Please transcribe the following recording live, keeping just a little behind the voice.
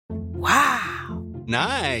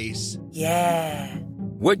Nice. Yeah.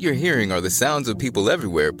 What you're hearing are the sounds of people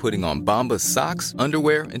everywhere putting on Bombas socks,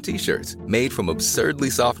 underwear, and T-shirts made from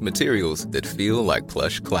absurdly soft materials that feel like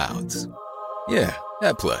plush clouds. Yeah,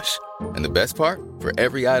 that plush. And the best part? For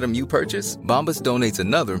every item you purchase, Bombas donates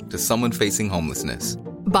another to someone facing homelessness.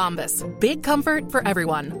 Bombas. Big comfort for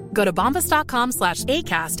everyone. Go to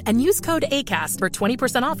bombas.com/ACAST and use code ACAST for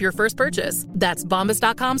 20% off your first purchase. That's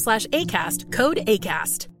bombas.com/ACAST. Code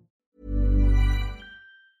ACAST.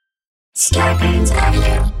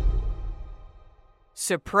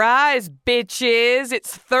 Surprise, bitches.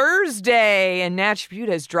 It's Thursday and Natch Butte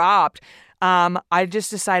has dropped. I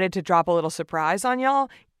just decided to drop a little surprise on y'all.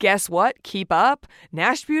 Guess what? Keep up.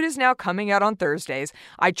 Natch Butte is now coming out on Thursdays.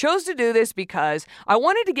 I chose to do this because I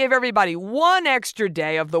wanted to give everybody one extra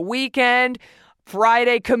day of the weekend,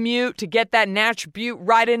 Friday commute, to get that Natch Butte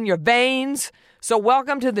right in your veins. So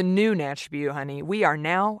welcome to the new Natch Butte, honey. We are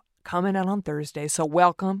now coming out on Thursday, so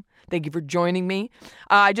welcome. Thank you for joining me.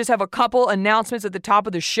 I just have a couple announcements at the top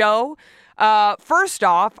of the show. First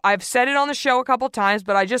off, I've said it on the show a couple times,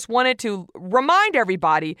 but I just wanted to remind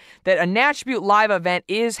everybody that a Natch Butte live event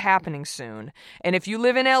is happening soon. And if you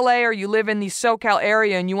live in LA or you live in the SoCal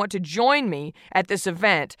area and you want to join me at this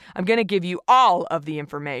event, I'm going to give you all of the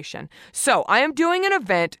information. So I am doing an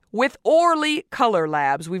event with Orly Color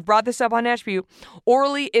Labs. We've brought this up on Natch Butte.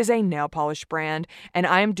 Orly is a nail polish brand, and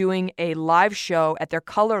I am doing a live show at their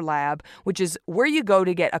Color Lab, which is where you go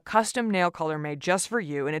to get a custom nail color made just for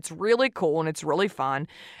you. And it's really cool and it's really fun.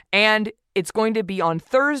 And it's going to be on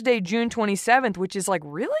Thursday, June 27th, which is like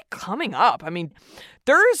really coming up. I mean,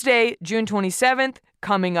 Thursday, June 27th,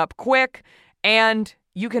 coming up quick. And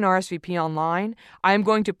you can RSVP online. I'm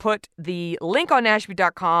going to put the link on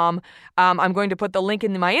nashbutte.com. I'm going to put the link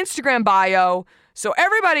in my Instagram bio. So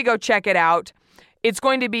everybody go check it out. It's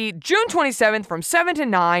going to be June 27th from 7 to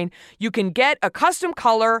 9. You can get a custom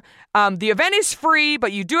color. The event is free,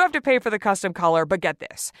 but you do have to pay for the custom color. But get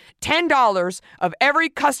this, $10 of every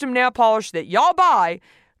custom nail polish that y'all buy,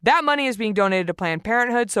 that money is being donated to Planned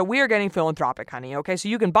Parenthood, so we are getting philanthropic, honey, okay? So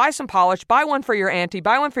you can buy some polish, buy one for your auntie,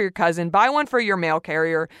 buy one for your cousin, buy one for your mail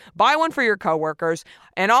carrier, buy one for your coworkers,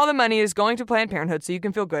 and all the money is going to Planned Parenthood, so you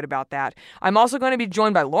can feel good about that. I'm also going to be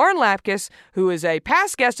joined by Lauren Lapkus, who is a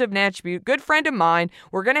past guest of Natch Butte, good friend of mine.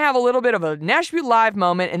 We're going to have a little bit of a Natch Butte Live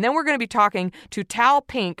moment, and then we're going to be talking to Tal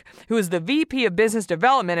Pink, who is the VP of Business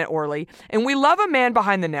Development at Orly, and we love a man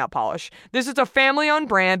behind the nail polish. This is a family-owned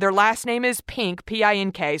brand. Their last name is Pink,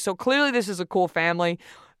 P-I-N-K, so clearly this is a cool family.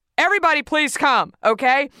 Everybody please come,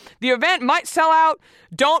 okay? The event might sell out.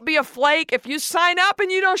 Don't be a flake. If you sign up and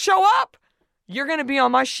you don't show up, you're going to be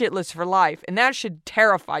on my shit list for life, and that should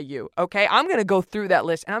terrify you, okay? I'm going to go through that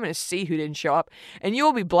list, and I'm going to see who didn't show up, and you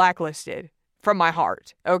will be blacklisted from my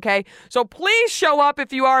heart, okay? So please show up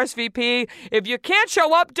if you RSVP. If you can't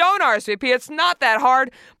show up, don't RSVP. It's not that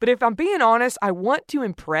hard. But if I'm being honest, I want to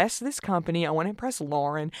impress this company. I want to impress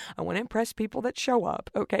Lauren. I want to impress people that show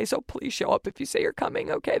up, okay? So please show up if you say you're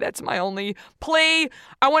coming, okay? That's my only plea.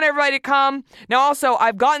 I want everybody to come. Now, also,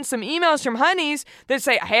 I've gotten some emails from honeys that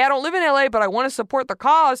say, hey, I don't live in LA, but I want to support the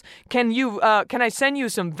cause. Can I send you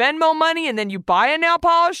some Venmo money and then you buy a nail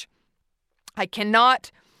polish? I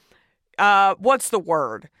cannot... what's the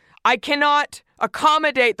word? I cannot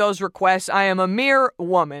accommodate those requests. I am a mere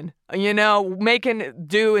woman, making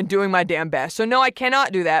do and doing my damn best. So no, I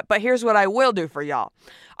cannot do that. But here's what I will do for y'all.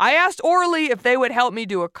 I asked Orly if they would help me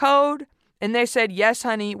do a code, and they said, yes,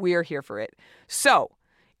 honey, we are here for it. So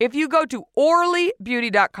if you go to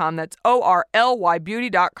orlybeauty.com, that's O-R-L-Y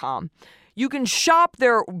beauty.com, you can shop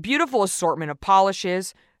their beautiful assortment of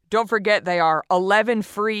polishes. Don't forget, they are 11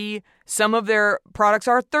 free. Some of their products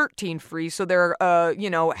are 13 free. So they're,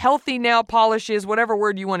 healthy nail polishes, whatever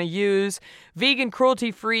word you want to use. Vegan,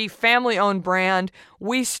 cruelty-free, family-owned brand.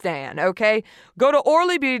 We stan, okay? Go to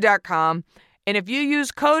orlybeauty.com. And if you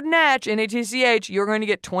use code NATCH, N-A-T-C-H, you're going to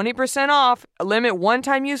get 20% off, a limit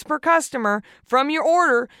one-time use per customer from your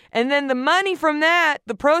order. And then the money from that,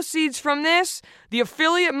 the proceeds from this, the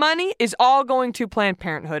affiliate money is all going to Planned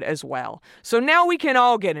Parenthood as well. So now we can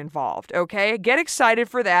all get involved, okay? Get excited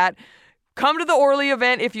for that. Come to the Orly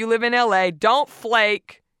event if you live in LA. Don't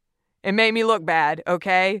flake and make me look bad,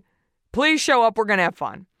 okay? Please show up. We're going to have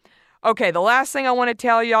fun. Okay, the last thing I want to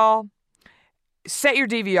tell y'all, set your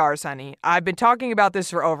DVRs, honey. I've been talking about this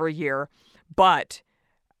for over a year, but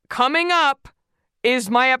coming up is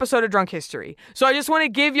my episode of Drunk History. So I just want to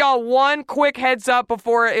give y'all one quick heads up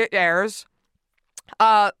before it airs.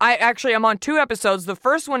 I'm on 2 episodes. The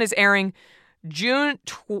first one is airing June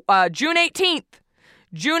 18th.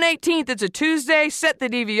 June 18th, it's a Tuesday. Set the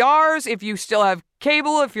DVRs if you still have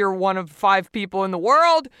cable, if you're one of 5 people in the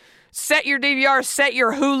world. Set your DVR, set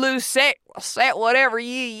your Hulu, set whatever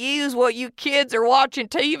you use, what you kids are watching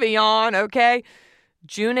TV on, okay?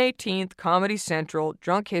 June 18th, Comedy Central,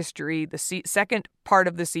 Drunk History. The second part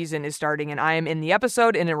of the season is starting, and I am in the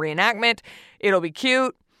episode in a reenactment. It'll be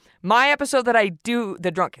cute. My episode that I do,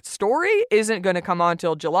 the Drunk Story, isn't going to come on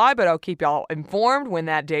till July, but I'll keep y'all informed when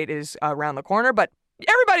that date is around the corner. But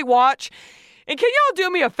everybody watch. And can y'all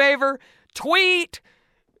do me a favor? Tweet,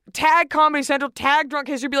 tag Comedy Central, tag Drunk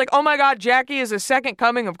History, be like, oh my God, Jackie is a second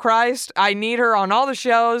coming of Christ. I need her on all the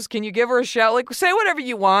shows. Can you give her a show? Like, say whatever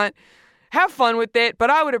you want. Have fun with it, but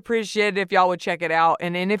I would appreciate it if y'all would check it out.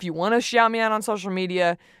 And if you want to shout me out on social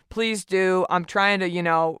media, please do. I'm trying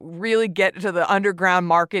to, really get to the underground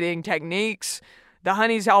marketing techniques. The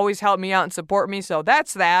honeys always help me out and support me, so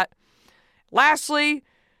that's that. Lastly,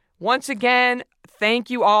 once again, thank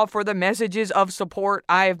you all for the messages of support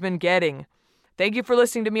I have been getting. Thank you for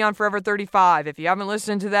listening to me on Forever 35. If you haven't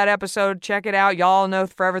listened to that episode, check it out. Y'all know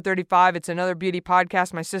Forever 35. It's another beauty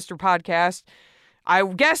podcast, my sister podcast. I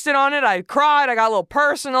guested on it. I cried. I got a little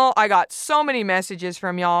personal. I got so many messages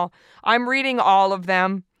from y'all. I'm reading all of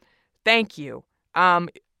them. Thank you. I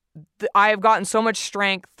have gotten so much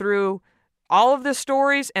strength through all of the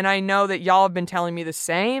stories, and I know that y'all have been telling me the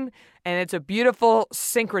same, and it's a beautiful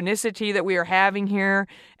synchronicity that we are having here,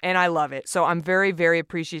 and I love it. So I'm very, very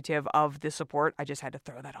appreciative of the support. I just had to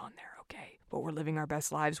throw that on there, okay? But we're living our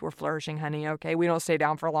best lives. We're flourishing, honey, okay? We don't stay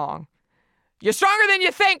down for long. You're stronger than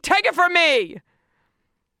you think. Take it from me.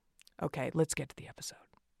 Okay, let's get to the episode.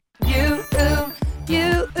 You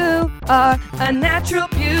are a natural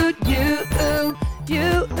beaut. You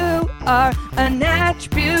are a natch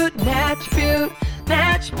beaut.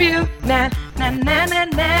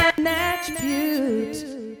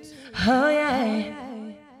 Oh yeah.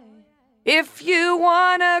 If you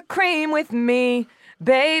want a cream with me,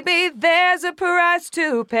 baby, there's a price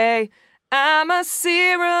to pay. I'm a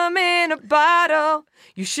serum in a bottle.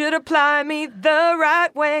 You should apply me the right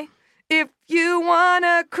way. If you want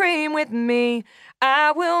a cream with me,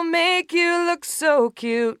 I will make you look so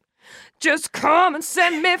cute. Just come and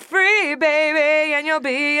set me free, baby, and you'll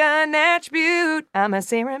be a natch beaut. I'm a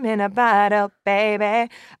serum in a bottle,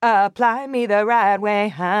 baby. Apply me the right way,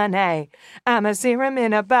 honey. I'm a serum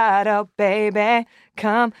in a bottle, baby.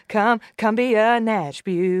 Come be a natch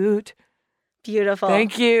beaut. Beautiful.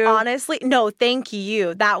 Thank you. Honestly, no, thank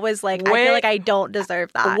you. That was I feel like I don't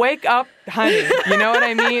deserve that. Wake up, honey. You know what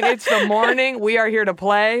I mean? It's the morning. We are here to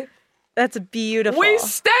play. That's beautiful. We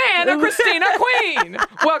stand a Christina Queen.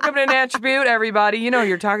 Welcome to Natch Beaut, everybody. You know who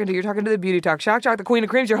you're talking to the Beauty Talk. Shock, the Queen of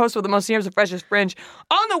Creams, your host with the most serums, the freshest fringe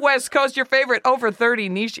on the West Coast, your favorite over 30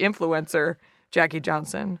 niche influencer, Jackie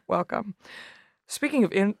Johnson. Welcome. Speaking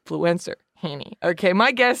of influencer, honey. Okay,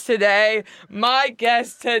 my guest today,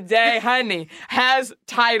 honey, has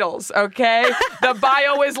titles, okay? The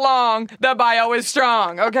bio is long, the bio is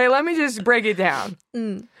strong. Okay, let me just break it down.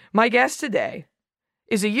 My guest today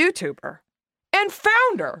is a YouTuber and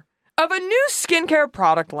founder of a new skincare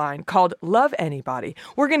product line called Love Anybody.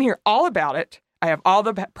 We're going to hear all about it. I have all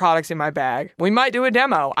the products in my bag. We might do a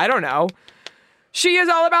demo. I don't know. She is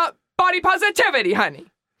all about body positivity, honey.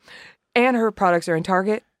 And her products are in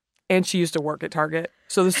Target. And she used to work at Target.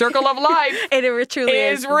 So the circle of life and it truly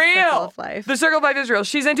is real. The circle of life. The circle of life is real.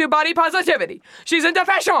 She's into body positivity. She's into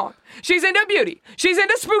fashion. She's into beauty. She's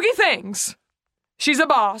into spooky things. She's a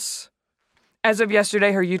boss. As of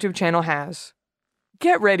yesterday, her YouTube channel has,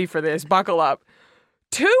 get ready for this, buckle up,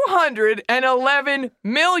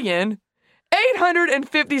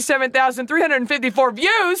 211,857,354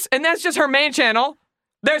 views, and that's just her main channel.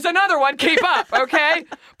 There's another one. Keep up, okay?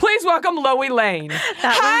 Please welcome Loey Lane.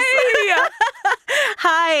 Hi!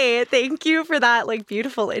 Hi. Thank you for that,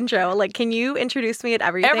 beautiful intro. Can you introduce me at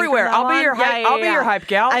everything? Everywhere. I'll be your hype. I'll be your hype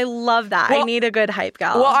gal. I love that. Well, I need a good hype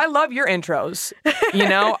gal. Well, I love your intros.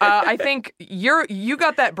 I think you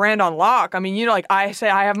got that brand on lock. I mean, I say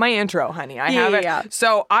I have my intro, honey. I have it. Yeah.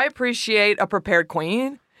 So I appreciate a prepared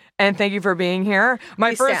queen. And thank you for being here.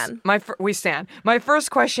 We stand. My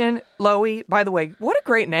first question, Loey, by the way, what a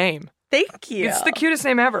great name. Thank you. It's the cutest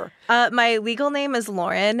name ever. My legal name is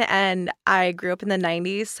Lauren, and I grew up in the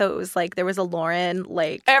 90s, so it was there was a Lauren,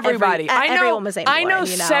 everybody. Everyone was named Lauren, I know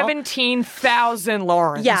 17,000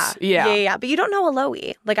 Laurens. Yeah. But you don't know a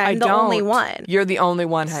Loey. I'm the only one. You're the only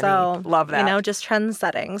one, honey. So, love that. Just trend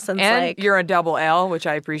setting. And you're a double L, which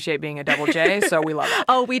I appreciate being a double J, so we love it.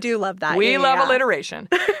 Oh, we do love that. We love alliteration.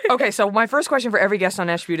 Okay, so my first question for every guest on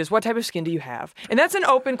Natch Beaut is, what type of skin do you have? And that's an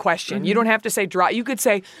open question. Mm-hmm. You don't have to say dry. You could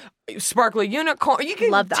say sparkly unicorn. You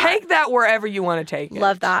can Love that. take that wherever you want to take it.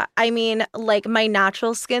 Love that. I mean, like my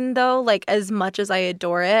natural skin though, like as much as I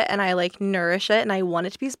adore it and I like nourish it and I want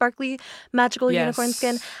it to be sparkly, magical unicorn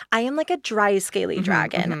skin, I am like a dry, scaly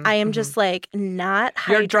dragon. I am just like not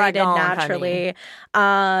You're hydrated dragon, naturally.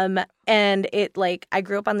 And it like I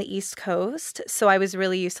grew up on the East Coast, so I was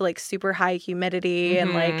really used to like super high humidity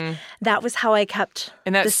and like that was how I kept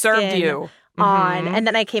And that the served skin you on. And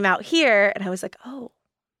then I came out here and I was like, oh,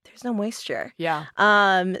 there's no moisture. Yeah.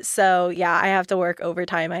 So yeah, I have to work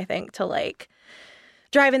overtime, I think, to like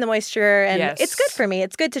drive in the moisture. And it's good for me.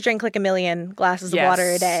 It's good to drink like 1 million glasses of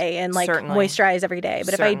water a day and like moisturize every day.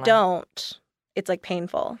 But if I don't, it's like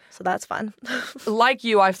painful. So that's fun. Like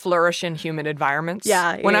you, I flourish in humid environments.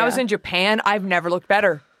 Yeah. When I was in Japan, I've never looked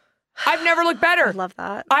better. I've never looked better. I love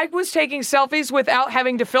that. I was taking selfies without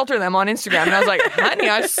having to filter them on Instagram. And I was like, honey,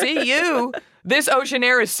 I see you. This ocean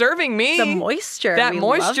air is serving me. The moisture. That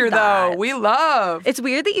moisture, though, we love. It's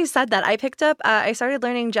weird that you said that. I picked up, I started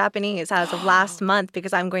learning Japanese as of last month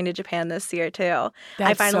because I'm going to Japan this year, too.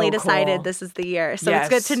 I finally decided this is the year. So it's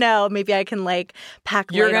good to know. Maybe I can, like,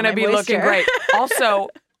 pack You're going to be looking great. Also,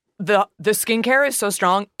 the skincare is so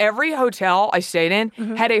strong. Every hotel I stayed in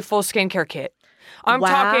had a full skincare kit. I'm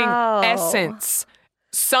talking essence,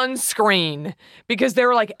 sunscreen, because they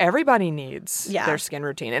were like, everybody needs their skin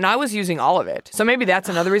routine. And I was using all of it. So maybe that's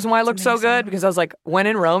another reason why I looked so good, because I was like, when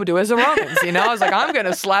in Rome, do as the Romans. You know, I was like, I'm going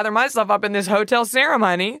to slather myself up in this hotel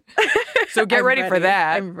ceremony. So get ready for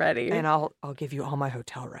that. I'm ready. And I'll give you all my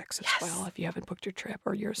hotel recs as well if you haven't booked your trip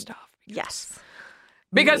or your stuff. Yes.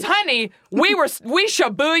 Because, honey, we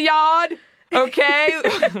shabooya'd. Okay,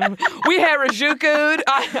 we harajuku'd.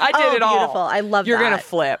 I did it all. Beautiful. I love You're that. gonna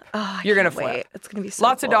flip. You're gonna flip. It's gonna be so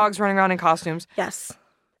Lots cool. of dogs running around in costumes. Yes,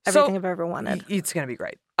 everything I've ever wanted. It's gonna be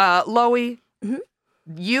great. Loey,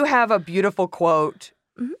 you have a beautiful quote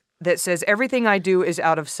that says, "Everything I do is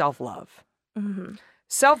out of self-love."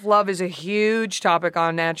 Self-love is a huge topic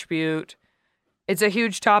on Natch Butte. It's a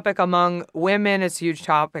huge topic among women. It's a huge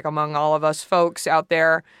topic among all of us folks out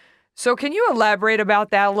there. So can you elaborate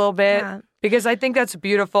about that a little bit? Yeah. Because I think that's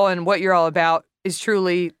beautiful, and what you're all about is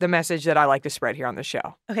truly the message that I like to spread here on the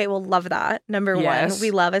show. Okay, well, love that. Number Yes. one, we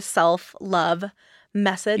love a self-love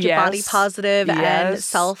message, Yes. a body positive and Yes.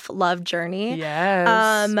 self-love journey.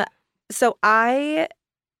 Yes. So I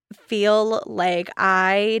feel like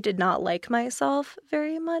I did not like myself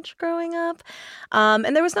very much growing up.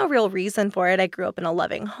 And there was no real reason for it. I grew up in a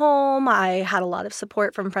loving home. I had a lot of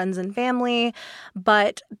support from friends and family.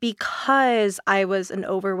 But because I was an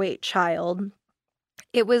overweight child,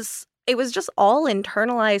 it was just all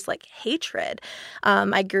internalized like hatred.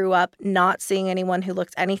 I grew up not seeing anyone who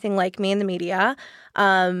looked anything like me in the media.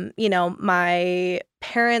 You know, my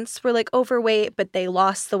parents were like overweight, but they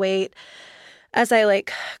lost the weight as I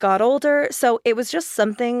like got older. So it was just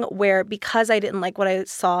something where, because I didn't like what I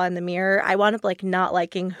saw in the mirror, I wound up like not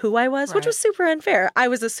liking who I was, which was super unfair. I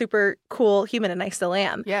was a super cool human and I still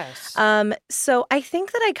am. Yes. So I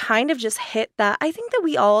think that I kind of just hit that. I think that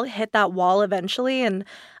we all hit that wall eventually. And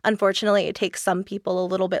unfortunately, it takes some people a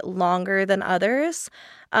little bit longer than others.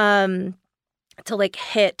 To like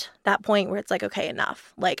hit that point where it's like, okay,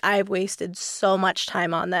 enough. Like, I've wasted so much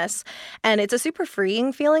time on this. And it's a super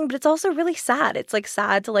freeing feeling, but it's also really sad. It's like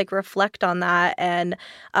sad to like reflect on that and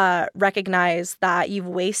recognize that you've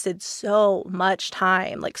wasted so much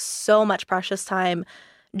time, like so much precious time,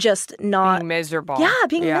 just not being miserable. Yeah,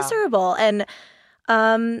 being miserable. And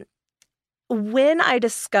when I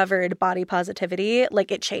discovered body positivity,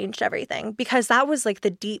 like it changed everything, because that was like the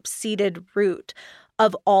deep-seated root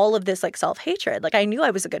of all of this like self-hatred. Like, I knew I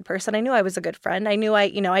was a good person. I knew I was a good friend. I knew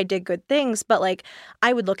I did good things, but like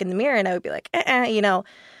I would look in the mirror and I would be like, you know,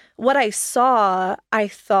 what I saw, I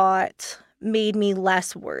thought made me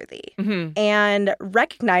less worthy. And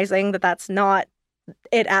recognizing that that's not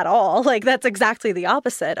it at all, like that's exactly the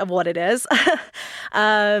opposite of what it is.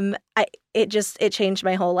 It changed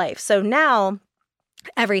my whole life. So now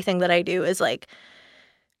everything that I do is like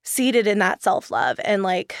seated in that self-love and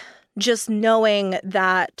like just knowing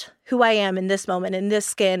that who I am in this moment, in this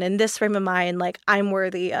skin, in this frame of mind, like I'm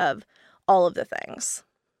worthy of all of the things.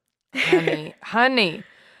 Honey.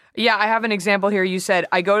 Yeah, I have an example here. You said,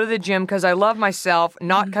 I go to the gym because I love myself,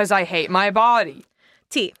 not because I hate my body.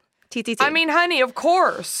 T. I mean, honey, of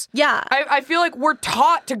course. Yeah. I feel like we're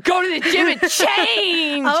taught to go to the gym and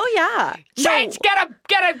change. Oh, yeah. Change,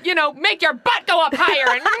 gotta, you know, make your butt go up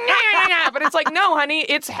higher. And but it's like, no, honey,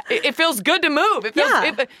 it feels good to move. It feels,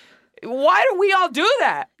 why do we all do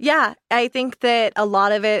that? Yeah, I think that a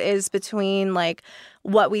lot of it is between like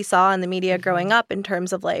what we saw in the media growing up in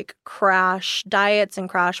terms of like crash diets and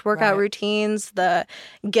crash workout routines, the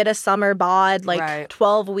get a summer bod, like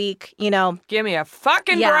 12-week, Give me a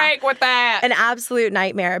fucking break with that. An absolute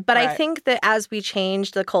nightmare. But I think that as we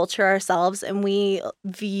change the culture ourselves and we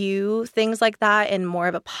view things like that in more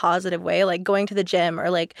of a positive way, like going to the gym or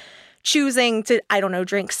like choosing to, I don't know,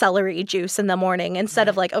 drink celery juice in the morning instead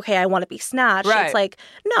of like, okay, I want to be snatched. It's like,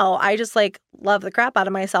 no, I just like love the crap out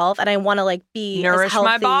of myself and I want to like be nourish as healthy.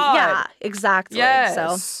 My body. Yeah, exactly. Yes.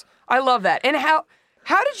 So I love that. And how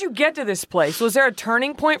did you get to this place? Was there a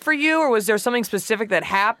turning point for you, or was there something specific that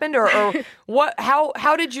happened, or what?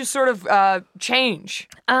 How did you sort of change?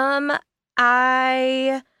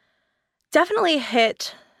 I definitely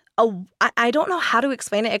hit. I don't know how to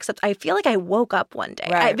explain it, except I feel like I woke up one day.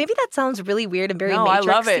 Maybe that sounds really weird and very Matrix-y.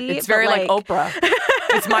 I love it. It's very like Oprah.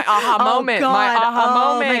 It's my aha moment. God. My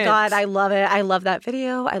aha moment. Oh my God, I love it. I love that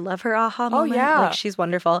video. I love her aha moment. Oh yeah, like she's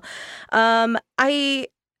wonderful.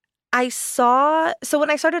 I saw. So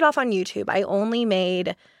when I started off on YouTube, I only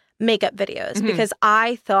made makeup videos because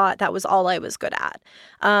I thought that was all I was good at.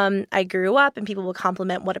 I grew up and people would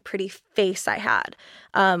compliment what a pretty face I had,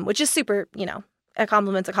 which is super, a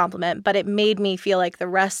compliment's a compliment, but it made me feel like the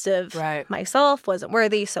rest of myself wasn't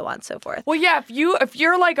worthy, so on and so forth. Well, yeah, if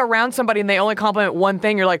you're like around somebody and they only compliment one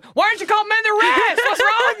thing, you're like, why aren't you complimenting the rest? What's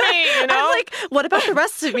wrong with me? I'm like, what about the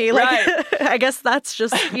rest of me? Like, I guess that's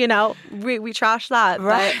just, we trash that.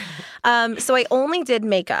 Right. But, so I only did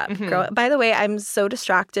makeup. By the way, I'm so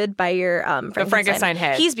distracted by your Frankenstein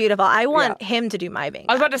head. He's beautiful. I want him to do my makeup.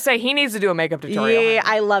 I was about to say, he needs to do a makeup tutorial. Yeah,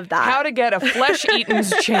 I love that. How to get a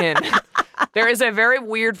flesh-eaten's chin. There is a very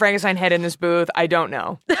weird Frankenstein head in this booth. I don't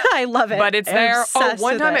know. I love it. But it's there.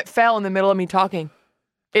 One time it fell in the middle of me talking.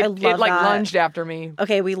 It lunged after me.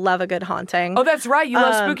 Okay, we love a good haunting. Oh, that's right. You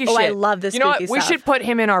love spooky shit. Oh, I love this spooky stuff. You know what? We should put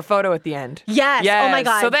him in our photo at the end. Yes. Oh my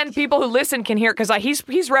God. So then people who listen can hear it, because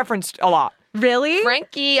he's referenced a lot. Really?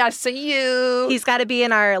 Frankie, I see you. He's got to be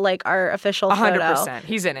in our official 100%. photo. 100%.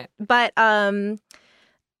 He's in it. But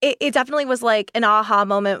it definitely was like an aha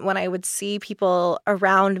moment when I would see people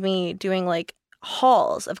around me doing like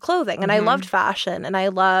hauls of clothing, and I loved fashion, and I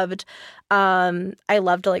loved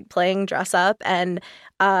like playing dress up and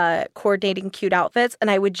coordinating cute outfits, and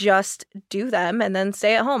I would just do them and then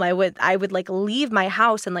stay at home. I would like leave my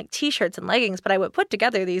house in like t-shirts and leggings, but I would put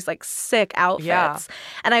together these like sick outfits,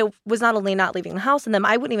 and I was not only not leaving the house in them,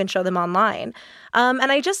 I wouldn't even show them online,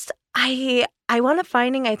 and I wound up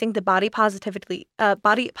finding, I think, the body positivity.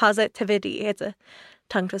 It's a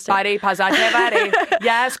tongue twister. Body positivity.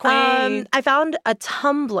 Yes, queen. I found a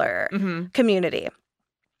Tumblr community.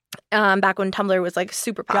 Back when Tumblr was like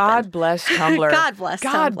super popular. God bless Tumblr. God bless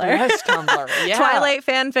Tumblr. God bless Tumblr. Yeah. Twilight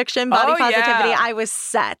fan fiction, body positivity. Yeah. I was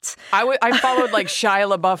set. I followed like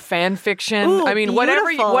Shia LaBeouf fan fiction. Ooh, I mean,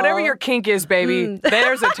 whatever your kink is, baby,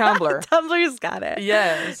 there's a Tumblr. Tumblr's got it.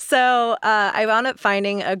 Yes. So I wound up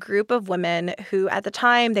finding a group of women who, at the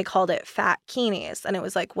time, they called it fat bikinis, and it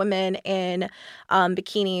was like women in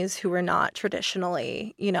bikinis who were not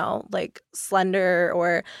traditionally, like slender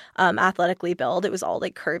or athletically built. It was all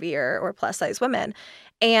like curvier or plus size women.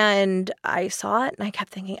 And I saw it and I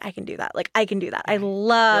kept thinking, I can do that. Like, I can do that. I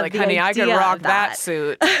love the honey, idea I could rock of that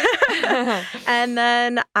suit. And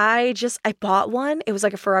then I bought one. It was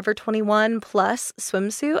like a Forever 21 plus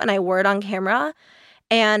swimsuit, and I wore it on camera.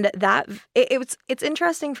 And it's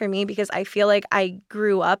interesting for me because I feel like I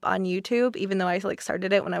grew up on YouTube, even though I like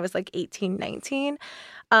started it when I was like 18, 19.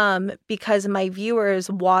 Because my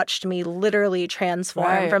viewers watched me literally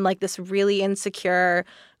transform from like this really insecure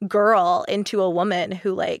girl into a woman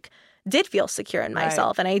who like did feel secure in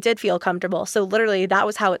myself, and I did feel comfortable. So literally that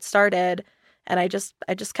was how it started, and I just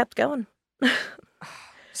kept going.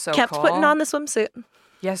 So kept cool. putting on the swimsuit.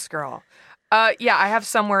 Yes, girl. Yeah, I have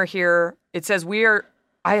somewhere here. It says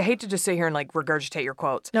I hate to just sit here and like regurgitate your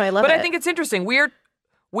quotes. No, I love it. But I think it's interesting. We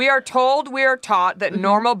are taught that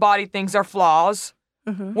normal body things are flaws.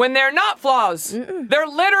 When they're not flaws. They're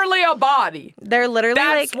literally a body. They're literally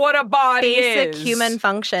That's like what a body basic is. human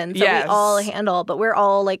functions that we all handle. But we're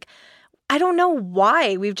all like, I don't know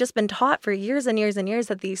why. We've just been taught for years and years and years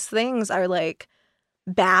that these things are like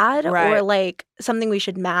bad or like something we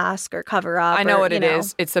should mask or cover up. I know what it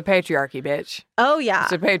is. It's the patriarchy, bitch. Oh, yeah.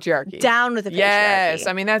 It's the patriarchy. Down with the patriarchy. Yes.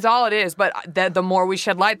 I mean, that's all it is. But the more we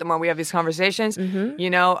shed light, the more we have these conversations.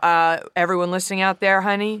 Everyone listening out there,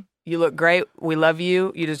 honey, you look great. We love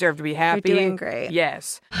you. You deserve to be happy. You're doing great.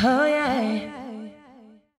 Yes. Oh, yeah.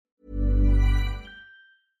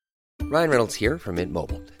 Ryan Reynolds here from Mint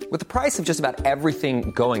Mobile. With the price of just about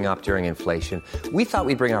everything going up during inflation, we thought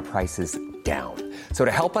we'd bring our prices down. So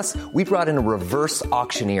to help us, we brought in a reverse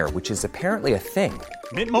auctioneer, which is apparently a thing.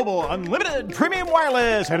 Mint Mobile Unlimited Premium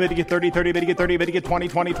Wireless. How to get 30, 30, bit to get 30, bit to get 20,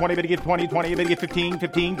 20, 20, bit to get 20, 20, bit to get 15,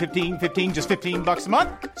 15, 15, 15, just $15 a month?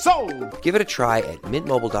 Sold! Give it a try at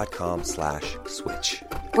mintmobile.com/switch.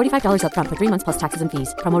 $45 up front for 3 months plus taxes and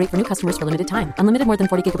fees. Promo rate for new customers for limited time. Unlimited more than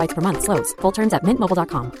 40 gigabytes per month. Slows full terms at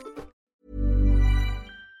mintmobile.com.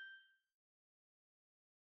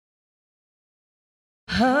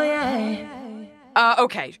 Oh, yeah.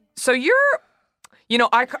 Okay, so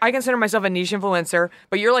I consider myself a niche influencer,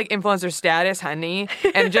 but you're like influencer status, honey.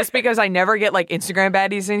 And just because I never get like Instagram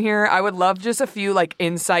baddies in here, I would love just a few like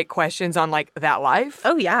insight questions on like that life.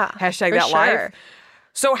 Oh, yeah. Hashtag that life.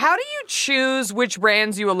 So how do you choose which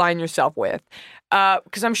brands you align yourself with?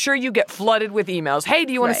 Because I'm sure you get flooded with emails. Hey,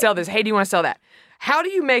 do you want to sell this? Hey, do you want to sell that? How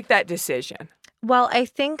do you make that decision? Well, I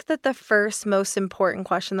think that the first most important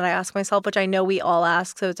question that I ask myself, which I know we all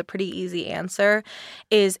ask, so it's a pretty easy answer,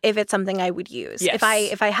 is if it's something I would use. Yes.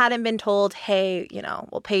 If I hadn't been told, hey,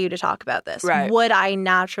 we'll pay you to talk about this, right, would I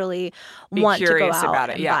naturally want to go out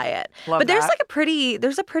and buy it? Love but there's that.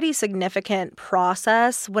 there's a pretty significant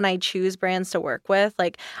process when I choose brands to work with.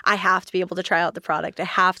 Like, I have to be able to try out the product. I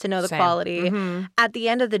have to know the quality. Mm-hmm. At the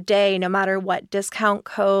end of the day, no matter what discount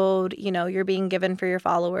code, you're being given for your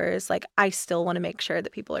followers, like, I still want to make sure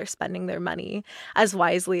that people are spending their money as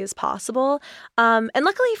wisely as possible. And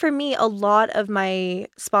luckily for me, a lot of my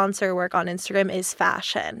sponsor work on Instagram is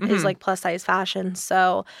fashion, is like plus size fashion.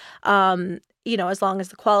 So, as long as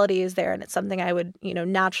the quality is there and it's something I would,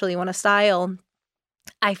 naturally want to style,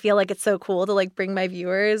 I feel like it's so cool to like bring my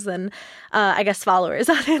viewers and I guess followers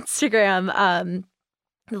on Instagram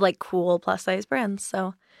like cool plus size brands.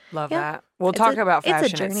 So love that. We'll talk about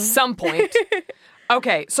fashion at some point.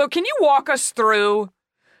 Okay, so can you walk us through,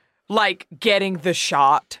 like, getting the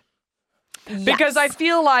shot? Yes. Because I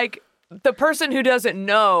feel like the person who doesn't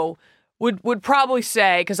know would probably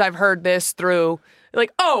say, because I've heard this through,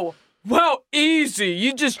 like, oh, well, easy.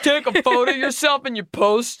 You just take a photo of yourself and you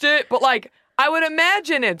post it. But, like, I would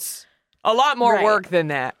imagine it's a lot more work than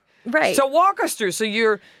that. Right. So walk us through. So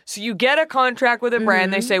you get a contract with a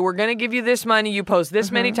brand. They say, we're going to give you this money. You post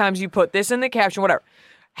this many times. You put this in the caption, whatever.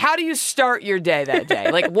 How do you start your day that day?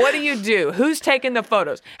 Like, what do you do? Who's taking the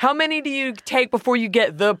photos? How many do you take before you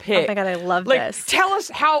get the pic? Oh my God, I love this. Tell us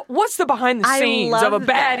what's the behind the scenes of a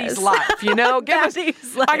baddie's life,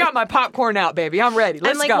 I got my popcorn out, baby. I'm ready.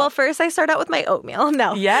 Let's go. Well, first I start out with my oatmeal.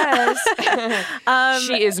 No. Yes.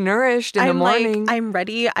 She is nourished in the morning. I'm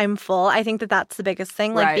ready. I'm full. I think that that's the biggest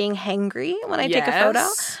thing, like being hangry when I take a photo.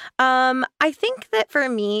 I think that for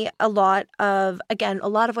me, a lot of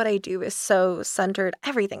what I do is so centered.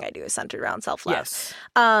 Everything I do is centered around self-love. Yes.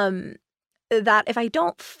 That if I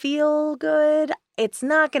don't feel good, it's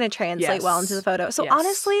not going to translate well into the photo. So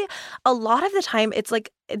honestly, a lot of the time, it's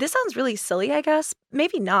like, this sounds really silly, I guess.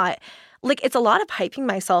 Maybe not. Like, it's a lot of hyping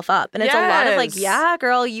myself up. And it's a lot of like, yeah,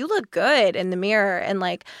 girl, you look good in the mirror. And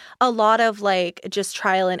like a lot of like just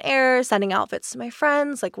trial and error, sending outfits to my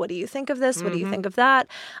friends. Like, what do you think of this? What do you think of that?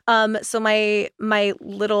 So my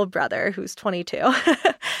little brother, who's 22,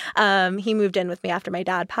 he moved in with me after my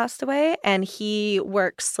dad passed away. And he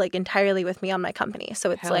works like entirely with me on my company.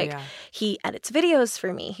 So it's he edits videos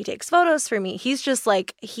for me. He takes photos for me. He's just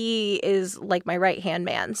like, he is like my right-hand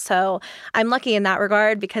man. So I'm lucky in that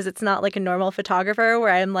regard because it's not like a normal photographer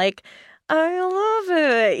where I'm like, I love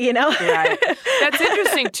it, Right. That's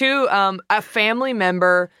interesting too. A family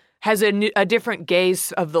member has a different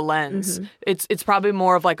gaze of the lens. It's probably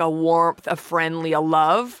more of like a warmth, a friendly, a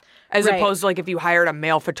love, as opposed to like if you hired a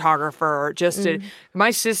male photographer or just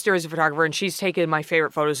my sister is a photographer and she's taken my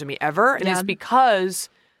favorite photos of me ever. And it's because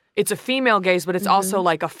it's a female gaze, but it's also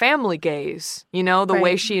like a family gaze, the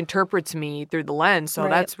way she interprets me through the lens. So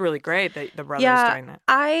that's really great that the brother's doing that.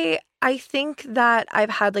 I think that I've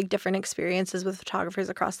had like different experiences with photographers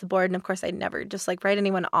across the board. And of course, I'd never just like write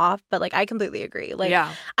anyone off. But like, I completely agree. Like,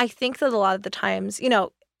 I think that a lot of the times,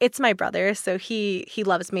 it's my brother, so he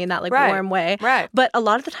loves me in that like warm way. Right. But a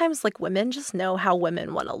lot of the times, like, women just know how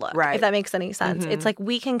women want to look. Right. If that makes any sense. It's like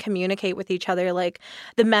we can communicate with each other like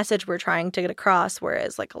the message we're trying to get across.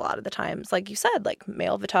 Whereas like a lot of the times, like you said, like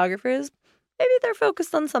male photographers, maybe they're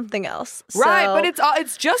focused on something else. Right, but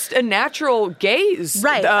it's just a natural gaze.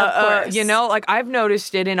 Right, of course. Like I've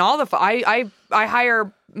noticed it in all the I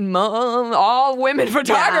hire all women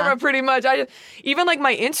photographer pretty much. Even like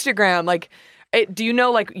my Instagram, like. Do you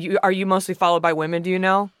know, like, are you mostly followed by women? Do you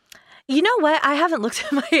know? You know what? I haven't looked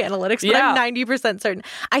at my analytics, but I'm 90% certain.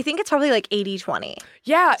 I think it's probably like 80-20.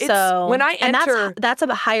 Yeah. So when I enter... And that's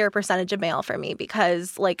a higher percentage of male for me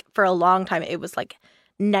because, like, for a long time, it was like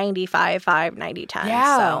 95-5, 90-10.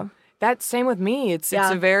 Yeah. So. That's same with me. It's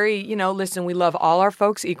a very, listen, we love all our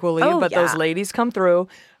folks equally, but those ladies come through.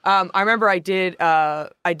 I remember I did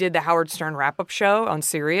the Howard Stern wrap-up show on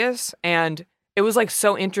Sirius, and it was like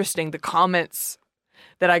so interesting, the comments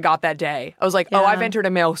that I got that day. I was like, oh, I've entered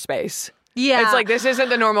a male space. Yeah. It's like, this isn't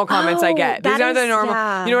the normal comments I get. These aren't the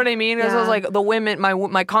normal, you know what I mean? Because I was like, the women,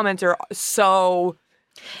 my comments are so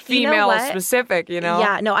female specific,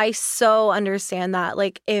 Yeah, no, I so understand that.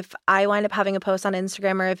 Like, if I wind up having a post on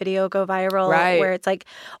Instagram or a video go viral where it's like,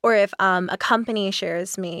 or if a company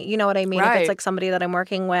shares me, you know what I mean? If it's like somebody that I'm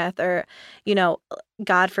working with, or,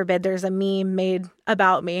 God forbid there's a meme made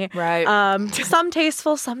about me. Right. Some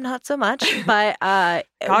tasteful, some not so much. But God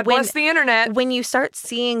bless the internet. When you start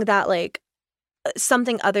seeing that, like,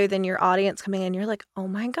 something other than your audience coming in, you're like, oh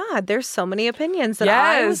my God, there's so many opinions that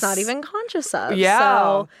I was not even conscious of. Yeah.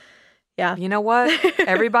 So, yeah. You know what?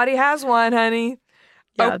 Everybody has one, honey.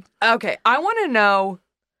 Yeah. Oh, okay. I want to know,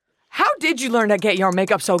 how did you learn to get your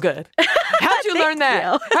makeup so good? How'd you learn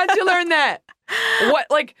that? How'd you learn that?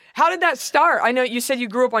 How did that start? I know you said you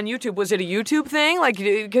grew up on YouTube. Was it a YouTube thing? Like,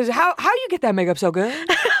 because how you get that makeup so good?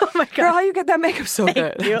 Oh my God. Girl, how you get that makeup so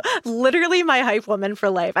good? Thank you. Literally my hype woman for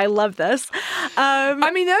life. I love this.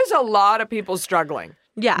 I mean, there's a lot of people struggling.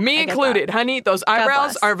 Yeah. Me included, honey. Those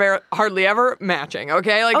eyebrows are hardly ever matching,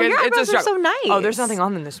 okay? Like, your eyebrows are so nice. Oh, there's nothing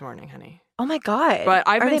on them this morning, honey. Oh my God. But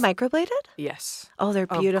are they microbladed? Yes. Oh, they're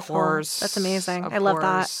beautiful. Of course. That's amazing. I love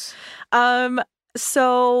that.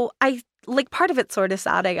 So I part of it's sort of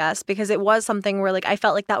sad, I guess, because it was something where like I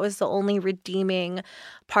felt like that was the only redeeming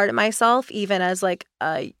part of myself, even as like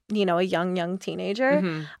a young teenager.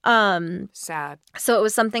 Mm-hmm. Sad. So it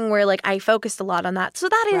was something where like I focused a lot on that. So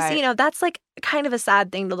that is, that's like kind of a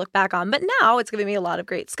sad thing to look back on. But now it's giving me a lot of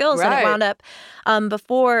great skills. And it wound up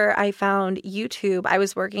before I found YouTube, I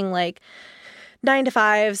was working like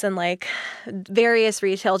 9-to-5s and like various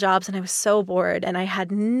retail jobs, and I was so bored, and I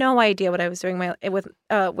had no idea what I was doing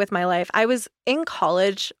with my life. I was in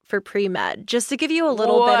college for pre-med, just to give you a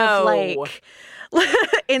little bit of like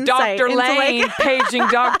insight. Dr. Lane, paging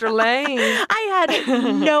Dr. Lane. I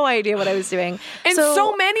had no idea what I was doing, and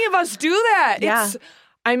so many of us do that. Yeah.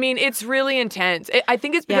 It's really intense. I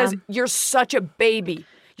think it's because you're such a baby.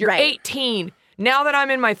 You're 18. Now that I'm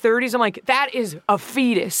in my 30s, I'm like, that is a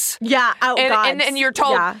fetus. Yeah. Oh, God. And you're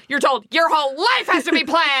told your whole life has to be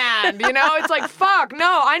planned. It's like, fuck,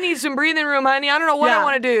 no, I need some breathing room, honey. I don't know what I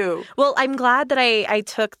want to do. Well, I'm glad that I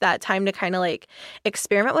took that time to kind of like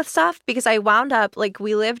experiment with stuff, because I wound up like,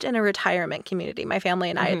 we lived in a retirement community, my family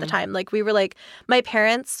and I at the time. Like, we were like, my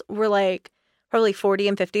parents were like probably 40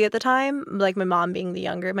 and 50 at the time, like my mom being the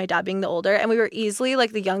younger, my dad being the older. And we were easily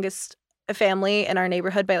like the youngest family in our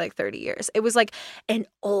neighborhood by like 30 years. It was like an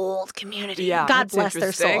old community. Yeah, God bless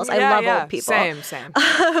their souls. I love old people. Same.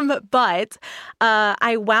 But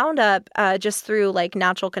I wound up just through like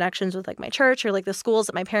natural connections with like my church or like the schools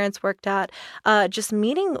that my parents worked at, just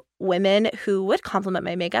meeting women who would compliment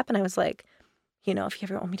my makeup. And I was like, if you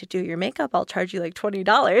ever want me to do your makeup, I'll charge you like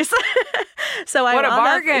 $20. So what a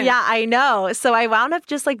bargain. Yeah, I know. So I wound up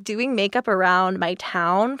just like doing makeup around my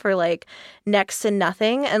town for like next to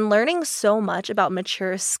nothing, and learning so much about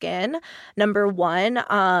mature skin, number one,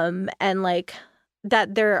 and like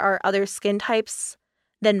that there are other skin types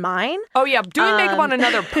than mine. Oh yeah, doing makeup on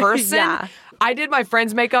another person. Yeah. I did my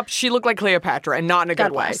friend's makeup. She looked like Cleopatra, and not in a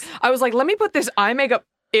good way. I was like, let me put this eye makeup.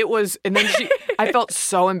 It was, and then I felt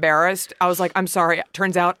so embarrassed. I was like, I'm sorry.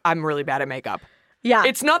 Turns out I'm really bad at makeup. Yeah.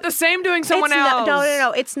 It's not the same doing someone else.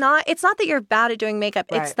 No. It's not that you're bad at doing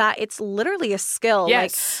makeup. Right. It's that it's literally a skill.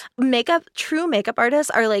 Yes. Like true makeup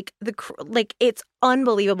artists are like it's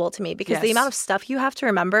unbelievable to me, because the amount of stuff you have to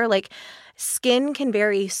remember, like skin can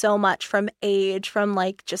vary so much from age, from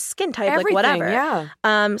like just skin type, everything, like whatever.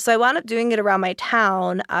 Yeah. So I wound up doing it around my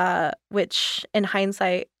town, which in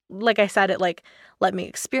hindsight, like I said, it like let me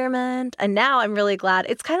experiment. And now I'm really glad.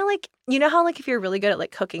 It's kind of like, how like if you're really good at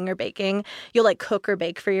like cooking or baking, you'll like cook or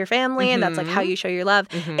bake for your family, and that's like how you show your love.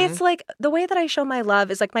 Mm-hmm. It's like the way that I show my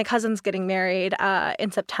love is like my cousin's getting married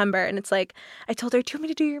in September, and it's like I told her, do you want me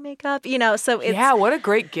to do your makeup? So it's what a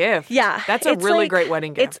great gift. Yeah. That's a really great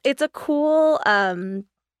wedding gift. It's a cool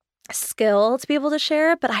skill to be able to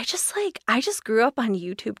share, but I just grew up on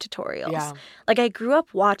YouTube tutorials. Yeah. Like I grew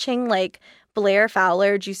up watching like Blair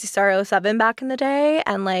Fowler, Juicy Star 07 back in the day,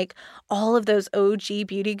 and like all of those OG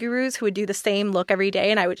beauty gurus who would do the same look every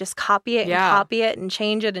day, and I would just copy it and copy it and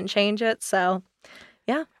change it. So,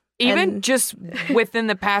 yeah. Even just within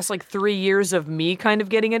the past like 3 years of me kind of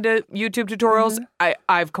getting into YouTube tutorials,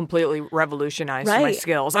 I've completely revolutionized my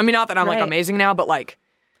skills. I mean, not that I'm like amazing now, but like,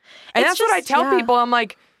 and that's what I tell people. I'm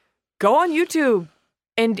like, go on YouTube.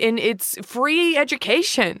 And it's free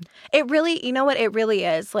education. It really, you know what? It really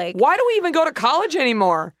is. Like, why do we even go to college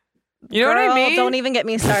anymore? You know what I mean? Don't even get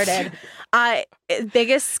me started.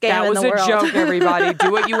 Biggest scam in the world. That was a joke, everybody.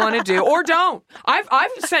 Do what you want to do or don't. I've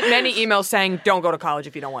sent many emails saying don't go to college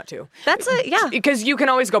if you don't want to. That's it, yeah. Because you can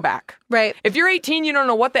always go back. Right. If you're 18, you don't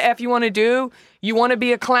know what the F you want to do. You want to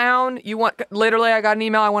be a clown. Literally, I got an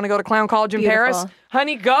email. I want to go to clown college in Paris.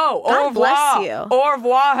 Honey, go. God Au revoir. bless you. Au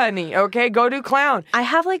revoir, honey. Okay, go do clown. I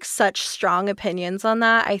have like such strong opinions on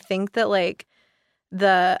that. I think that like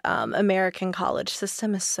the American college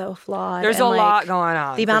system is so flawed. There's and, a like, lot going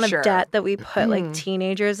on. The amount for of debt that we put like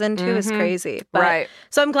teenagers into is crazy. But, right.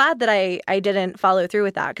 So I'm glad that I didn't follow through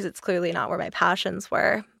with that because it's clearly not where my passions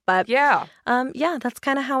were. But yeah, that's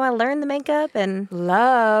kind of how I learned the makeup and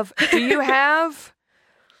love. Do you have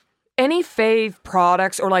any fave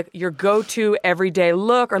products or like your go-to everyday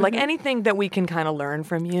look or like anything that we can kind of learn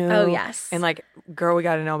from you? Oh, yes. And like, girl, we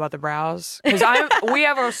got to know about the brows because we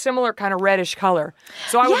have a similar kind of reddish color.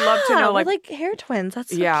 So I would love to know we're like hair twins. That's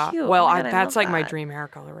so cute. Well, Oh my God, that's love like my that. dream hair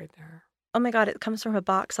color right there. Oh my God, it comes from a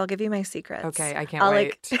box. I'll give you my secrets. Okay, I can't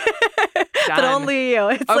wait. But only you.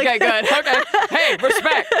 It's okay, good. Okay. Hey,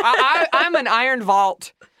 respect. I'm an iron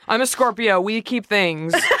vault. I'm a Scorpio. We keep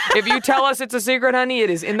things. If you tell us it's a secret, honey, it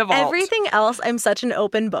is in the vault. Everything else I'm such an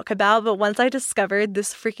open book about, but once I discovered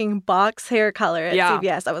this freaking box hair color at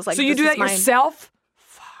CVS, I was like, so you do that yourself?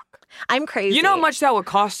 Fuck. I'm crazy. You know how much that would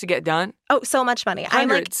cost to get done? Oh, so much money.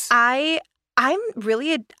 Hundreds. I'm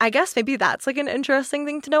really, I guess maybe that's like an interesting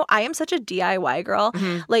thing to know. I am such a DIY girl.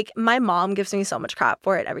 Like my mom gives me so much crap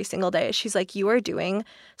for it every single day. She's like, you are doing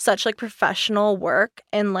such like professional work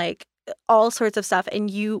and like all sorts of stuff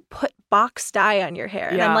and you put box dye on your hair.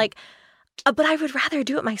 And I'm like, but I would rather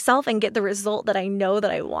do it myself and get the result that I know that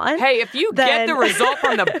I want. Hey, if you get the result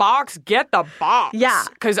from the box, get the box. Yeah.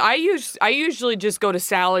 Because I usually just go to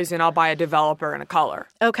Sally's and I'll buy a developer and a color.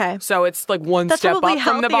 Okay. So it's like one That's step probably up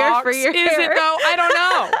from the healthier box. for your Is hair. it though? I don't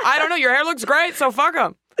know. I don't know. Your hair looks great, so fuck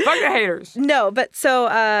them. Fuck the haters. No, but so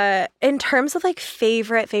in terms of like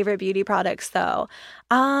favorite beauty products though,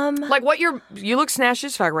 like what you look snatched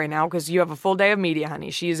as fuck right now because you have a full day of media, honey.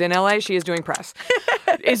 She is in LA. She is doing press.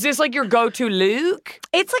 Is this like your go-to look?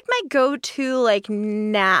 It's like my go-to like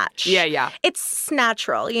natch. Yeah. It's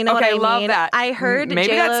Snatchural. You know what I mean? Okay, love that. I heard maybe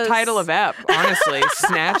J-Lo's, that's title of ep. Honestly,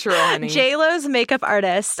 Snatchural, honey. J-Lo's makeup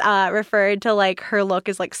artist referred to like her look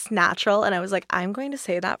as like Snatchural, and I was like, I'm going to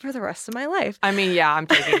say that for the rest of my life. I mean, yeah, I'm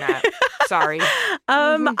taking that. Sorry.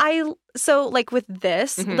 So like with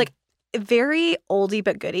this, like very oldie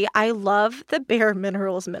but goodie. I love the Bare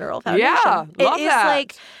Minerals mineral foundation. Yeah, love it is that.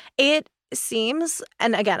 like it seems,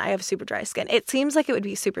 and again, I have super dry skin. It seems like it would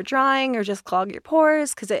be super drying or just clog your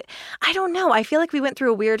pores because I don't know. I feel like we went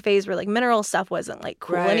through a weird phase where like mineral stuff wasn't like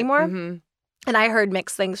cool anymore. And I heard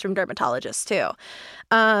mixed things from dermatologists too,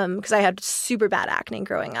 because I had super bad acne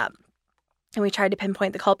growing up. And we tried to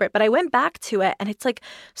pinpoint the culprit, but I went back to it and it's like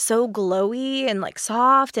so glowy and like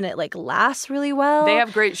soft and it like lasts really well. They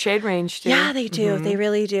have great shade range too. Yeah, they do. They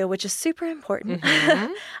really do, which is super important.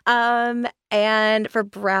 And for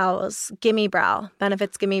brows, Gimme Brow,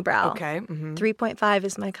 Benefits Gimme Brow. Okay. 3.5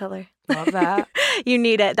 is my color. Love that. You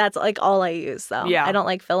need it. That's like all I use though. Yeah. I don't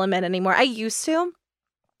like filament anymore. I used to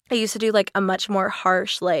do like a much more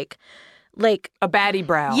harsh like a baddie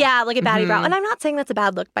brow. Yeah, like a baddie brow. And I'm not saying that's a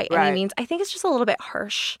bad look by any Right. means. I think it's just a little bit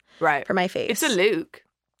harsh Right. for my face. It's a look.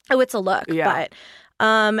 Oh, it's a look. Yeah. But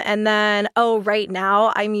and then right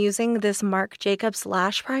now I'm using this Marc Jacobs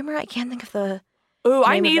lash primer. I can't think of the Ooh,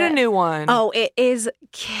 I name of need a it. new one. Oh, it is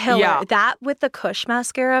killer. Yeah. That with the Kush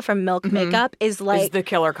mascara from Milk Makeup is like Is the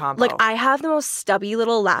killer combo. like I have the most stubby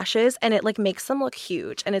little lashes and it like makes them look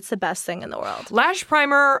huge and it's the best thing in the world. Lash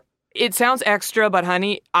primer, it sounds extra, but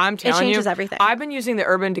honey, I'm telling you. changes everything. I've been using the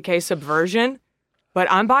Urban Decay Subversion, but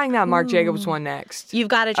I'm buying that Marc Jacobs one next. You've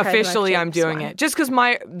got to try Officially, the Marc I'm Jacobs doing one. it. Just because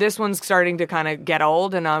this one's starting to kind of get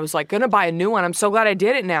old, and I was like, gonna buy a new one. I'm so glad I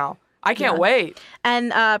did it now. I can't wait.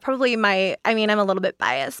 And probably I'm a little bit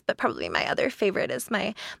biased, but probably my other favorite is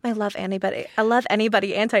my Love Anybody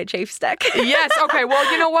anti-chafe stick. Yes. Okay. Well,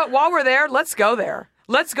 you know what? While we're there, let's go there.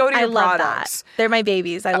 Let's go to your I love products. that. They're my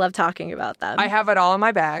babies. I love talking about them. I have it all in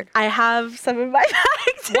my bag. I have some in my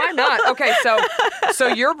bag too. Why not? Okay, so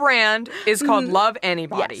your brand is called Love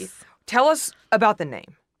Anybody. Yes. Tell us about the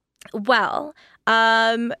name. Well,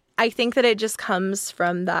 I think that it just comes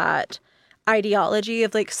from that ideology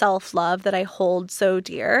of like self-love that I hold so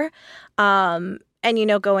dear. And,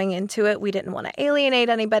 going into it, we didn't want to alienate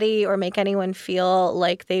anybody or make anyone feel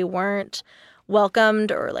like they weren't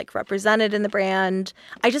welcomed or like represented in the brand.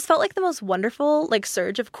 I just felt like the most wonderful like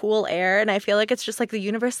surge of cool air, and I feel like it's just like the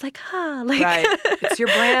universe like like Right. It's your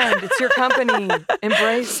brand. It's your company.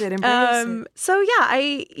 Embrace it. Embrace it. So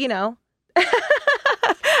yeah,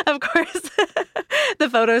 of course the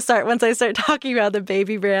photos start once I start talking about the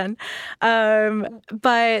baby brand.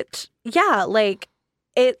 But yeah, like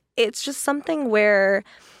it's just something where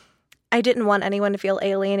I didn't want anyone to feel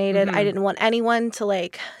alienated. I didn't want anyone to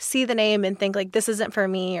like see the name and think like this isn't for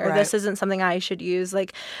me or this isn't something I should use.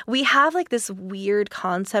 Like we have like this weird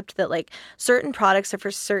concept that like certain products are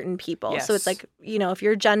for certain people. Yes. So it's like, if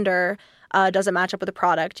your gender doesn't match up with a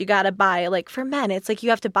product, you got to buy like for men, it's like you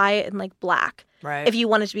have to buy it in like black if you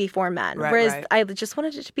want it to be for men. Whereas I just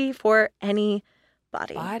wanted it to be for any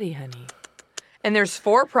body, honey. And there's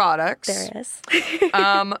 4 products. There is.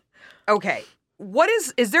 Okay.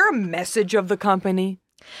 Is there a message of the company?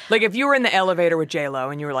 Like if you were in the elevator with J-Lo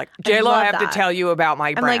and you were like, J-Lo, I have to tell you about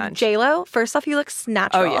my brand. I'm like, J-Lo, first off, you look Snatchural.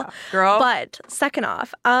 Oh, yeah. Girl. But second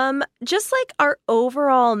off, just like our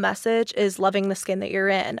overall message is loving the skin that you're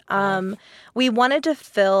in. We wanted to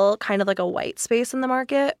fill kind of like a white space in the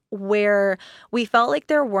market where we felt like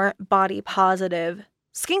there weren't body positive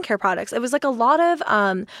skincare products. It was like a lot of,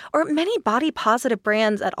 or many body positive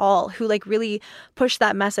brands at all who like really push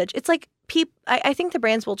that message. It's like, I think the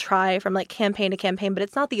brands will try from like campaign to campaign, but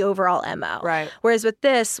it's not the overall MO. Right. Whereas with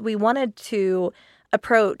this, we wanted to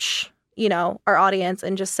approach, our audience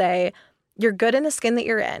and just say, you're good in the skin that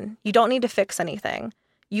you're in. You don't need to fix anything.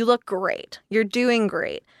 You look great. You're doing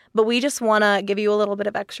great. But we just want to give you a little bit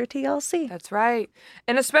of extra TLC. That's right.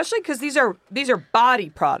 And especially because these are body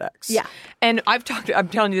products. Yeah. And I'm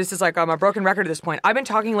telling you, this is like I'm a broken record at this point. I've been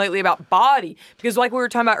talking lately about body because like we were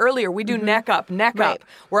talking about earlier, we do neck up.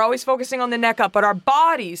 We're always focusing on the neck up, but our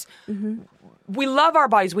bodies, we love our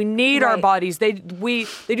bodies. We need our bodies. They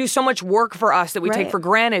do so much work for us that we take for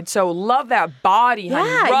granted. So love that body,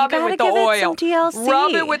 honey. Rub it with the oil.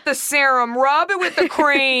 Rub it with the serum. Rub it with the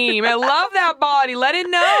cream. I love that body. Let it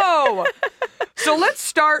know. So let's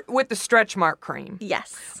start with the stretch mark cream.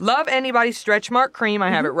 Yes. Love Anybody's stretch mark cream. I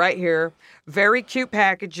have it right here. Very cute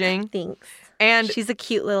packaging. Thanks. And she's a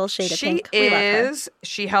cute little shade of pink.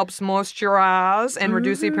 She helps moisturize and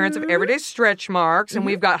reduce the appearance of everyday stretch marks. And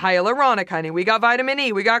we've got hyaluronic, honey. We got vitamin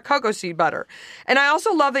E. We got cocoa seed butter. And I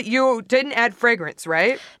also love that you didn't add fragrance,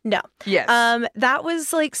 right? No. Yes. That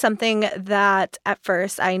was like something that at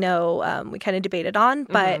first I know we kind of debated on.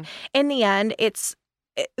 But in the end,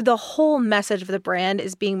 the whole message of the brand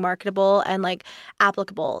is being marketable and like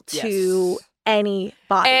applicable to anybody.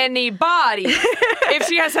 If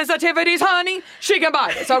she has sensitivities, honey, she can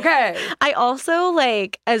buy this, okay? I also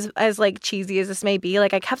like, as like cheesy as this may be,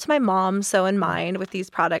 like I kept my mom so in mind with these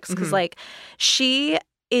products because like she's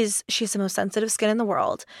the most sensitive skin in the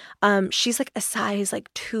world. She's like a size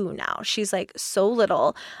like 2 now. She's like so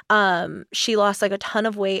little. She lost like a ton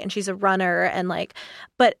of weight and she's a runner and like,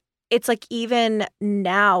 but it's like even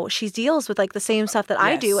now she deals with like the same stuff that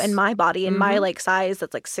I do in my body in my like size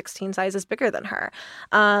that's like 16 sizes bigger than her.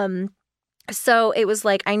 So it was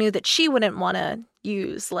like I knew that she wouldn't want to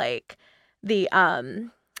use like the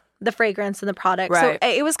fragrance and the product. Right. So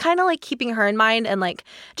it was kind of like keeping her in mind and like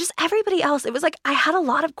just everybody else. It was like I had a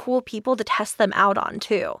lot of cool people to test them out on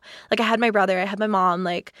too. Like I had my brother, I had my mom,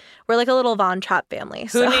 like we're like a little Von Trapp family.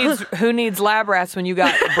 So. Who needs lab rats when you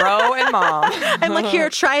got bro and mom? I'm like, here,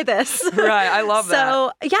 try this. Right, I love that.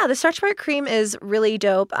 So yeah, the stretch mark cream is really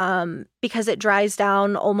dope because it dries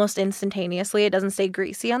down almost instantaneously. It doesn't stay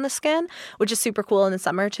greasy on the skin, which is super cool in the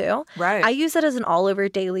summer too. Right. I use it as an all over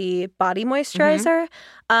daily body moisturizer.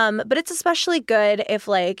 But it's especially good if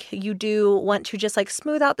like you do want to just like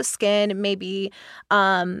smooth out the skin, maybe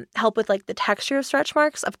help with like the texture of stretch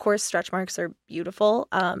marks. Of course, stretch marks are beautiful.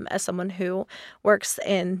 As someone who works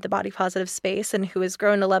in the body positive space and who has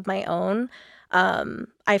grown to love my own,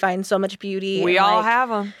 I find so much beauty. We all have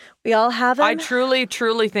them. We all have them. I truly,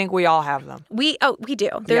 truly think we all have them. We do.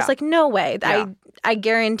 There's like no way. I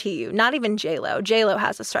guarantee you, not even J-Lo. J-Lo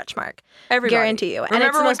has a stretch mark. Everybody. Guarantee you. And remember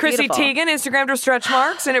it's the when most Chrissy beautiful. Teigen Instagrammed her stretch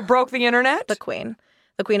marks and it broke the internet? The queen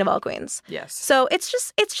of all queens. Yes. So it's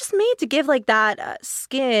just made to give like that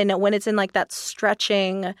skin when it's in like that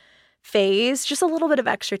stretching phase, just a little bit of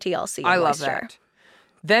extra TLC. I love that.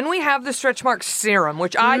 Then we have the stretch mark serum,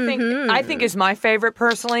 which I think is my favorite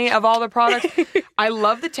personally of all the products. I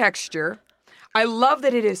love the texture. I love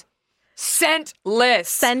that it is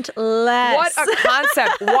scentless. What a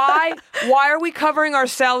concept. Why are we covering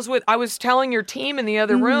ourselves with, I was telling your team in the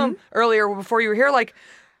other room earlier before you were here, like,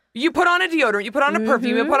 you put on a deodorant, you put on a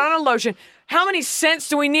perfume, you put on a lotion. How many scents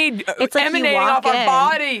do we need It's like emanating off our in.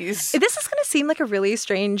 bodies? This is going to seem like a really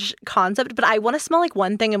strange concept, but I want to smell like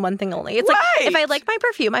one thing and one thing only. It's right. like if I like my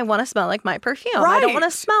perfume, I want to smell like my perfume. I don't want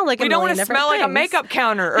to smell like a million different things. We don't want to smell like a makeup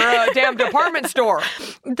counter or a damn department store.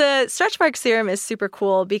 The stretch mark serum is super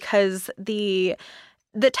cool because the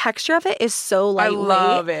texture of it is so lightweight. I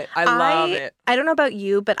love it. I love it. I don't know about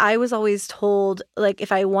you, but I was always told, like,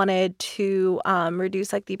 if I wanted to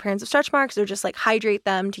reduce, like, the appearance of stretch marks or just, like, hydrate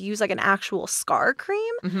them, to use, like, an actual scar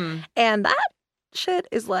cream. Mm-hmm. And that shit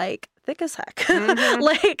is, like, thick as heck. Mm-hmm.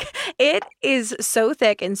 Like, it is so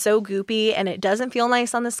thick and so goopy, and it doesn't feel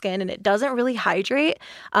nice on the skin, and it doesn't really hydrate.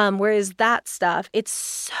 Whereas that stuff, it's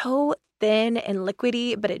so thin and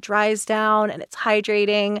liquidy, but it dries down and it's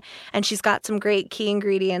hydrating. And she's got some great key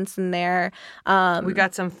ingredients in there. We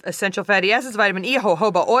got some essential fatty acids, vitamin E,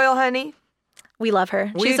 jojoba oil, honey. We love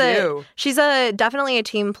her. We do. She's definitely a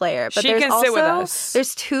team player. But She there's can also, sit with us.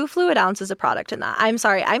 There's 2 fluid ounces of product in that. I'm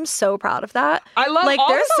sorry. I'm so proud of that. I love like, all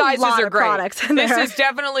there's the sizes a lot are of great. products in this there. is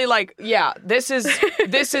definitely like, yeah, this is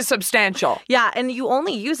substantial. Yeah, and you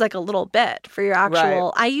only use like a little bit for your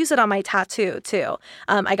actual. Right. I use it on my tattoo too.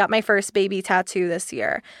 I got my first baby tattoo this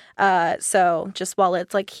year. So just while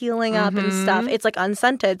it's like healing up and stuff, it's like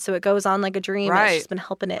unscented, so it goes on like a dream. Right. It's just been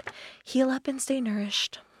helping it heal up and stay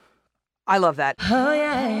nourished. I love that. Oh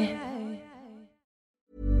yeah.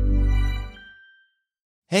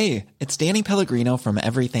 Hey, it's Danny Pellegrino from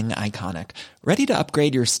Everything Iconic. Ready to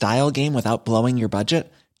upgrade your style game without blowing your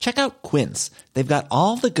budget? Check out Quince. They've got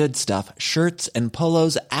all the good stuff, shirts and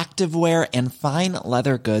polos, activewear, and fine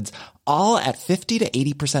leather goods, all at 50 to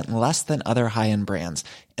 80% less than other high-end brands.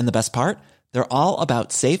 And the best part? They're all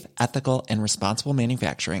about safe, ethical, and responsible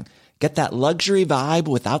manufacturing. Get that luxury vibe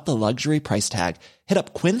without the luxury price tag. Hit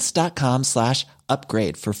up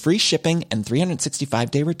quince.com/upgrade for free shipping and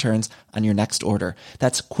 365-day returns on your next order.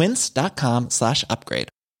 That's quince.com/upgrade.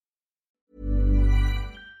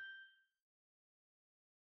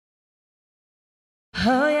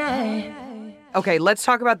 Oh yeah. Okay, let's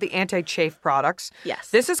talk about the anti-chafe products. Yes.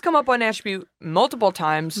 This has come up on Attribute multiple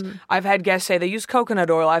times. I've had guests say they use coconut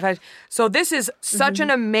oil. So this is such an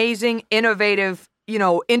amazing, innovative,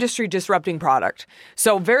 industry disrupting product.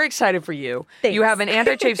 So very excited for you. Thanks. You have an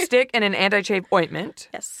anti-chafe stick and an anti-chafe ointment.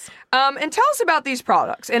 Yes. And tell us about these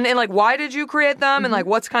products and like why did you create them and like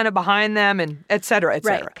what's kind of behind them and et cetera, et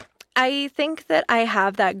cetera. Right. I think that I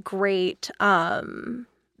have that great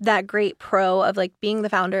pro of like being the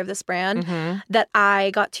founder of this brand that I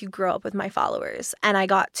got to grow up with my followers and I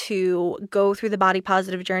got to go through the body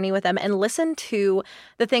positive journey with them and listen to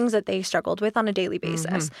the things that they struggled with on a daily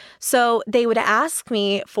basis. So they would ask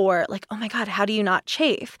me for like, oh my God, how do you not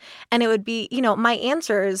chafe? And it would be, my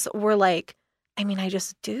answers were like, I mean, I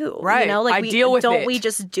just do. Right. Like I deal with it. We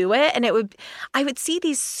just do it? And I would see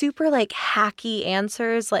these super like hacky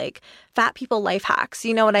answers, like fat people life hacks.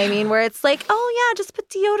 You know what I mean? Where it's like, oh yeah, just put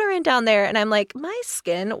deodorant down there. And I'm like, my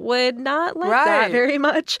skin would not like that very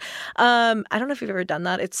much. I don't know if you've ever done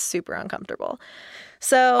that. It's super uncomfortable.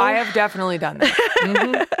 So I have definitely done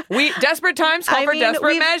that. We desperate times call for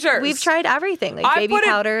desperate measures. We've tried everything, like baby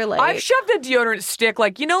powder. I've shoved a deodorant stick,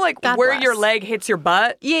 like God where bless. your leg hits your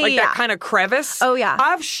butt, that kind of crevice. Oh yeah,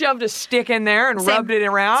 I've shoved a stick in there and rubbed it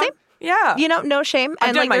around. Same. Yeah, no shame, I've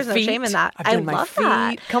and done like my there's feet. no shame in that. I've done I my love feet.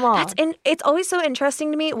 that. Come on, it's always so interesting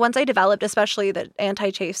to me once I developed, especially the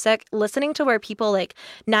anti-chafe stick, listening to where people like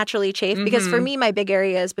naturally chafe. Because for me, my big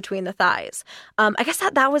area is between the thighs. I guess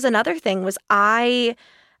that was another thing was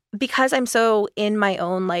because I'm so in my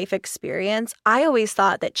own life experience, I always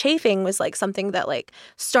thought that chafing was like something that like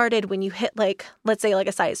started when you hit like, let's say like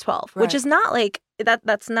a size 12, which is not like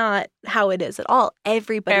that's not how it is at all.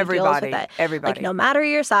 Everybody deals with it. Everybody. Like no matter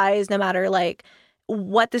your size, no matter like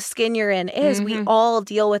what the skin you're in is, we all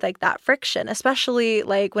deal with like that friction, especially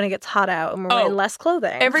like when it gets hot out and we're in less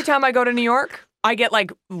clothing. Every time I go to New York, I get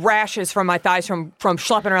like rashes from my thighs from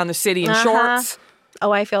schlepping around the city in shorts.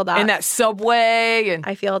 Oh, I feel that. In that subway. And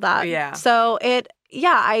I feel that. Yeah. So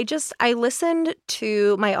I listened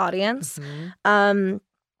to my audience,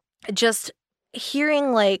 just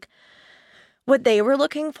hearing like what they were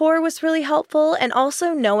looking for was really helpful. And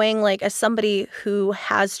also knowing like as somebody who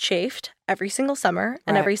has chafed every single summer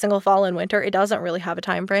and every single fall and winter, it doesn't really have a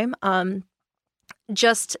time frame.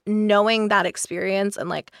 Just knowing that experience and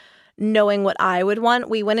like knowing what I would want,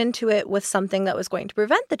 we went into it with something that was going to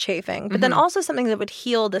prevent the chafing, but then also something that would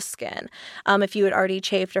heal the skin if you had already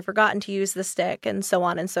chafed or forgotten to use the stick and so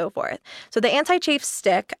on and so forth. So the anti-chafe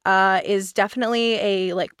stick is definitely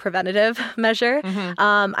a like preventative measure.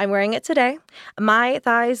 I'm wearing it today. My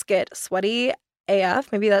thighs get sweaty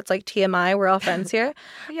AF. Maybe that's like TMI. We're all friends here.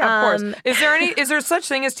 Yeah, of course. Is there such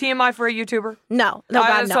thing as TMI for a YouTuber? No, God,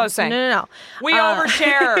 that's no. what I was saying. No. We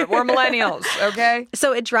overshare. We're millennials, okay?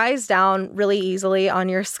 So it dries down really easily on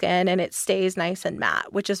your skin and it stays nice and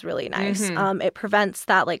matte, which is really nice. It prevents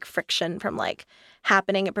that like friction from like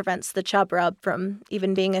happening. It prevents the chub rub from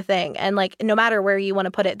even being a thing. And like no matter where you want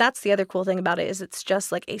to put it, that's the other cool thing about it is it's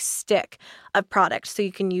just like a stick of product. So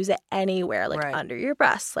you can use it anywhere, like under your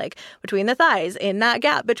breasts, like between the thighs, in that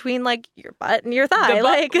gap between like your butt and your thigh.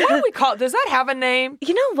 Like what do we call it? Does that have a name?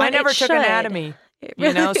 You know what? I never took anatomy.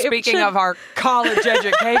 You know, speaking of our college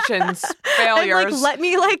educations failures. Like, let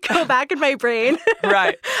me like go back in my brain.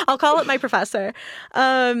 Right. I'll call it my professor.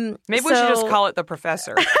 Maybe we should just call it the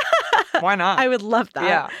professor. Why not? I would love that.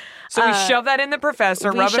 Yeah. So we shove that in the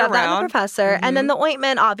professor, rub it around. We shove that in the professor. And then the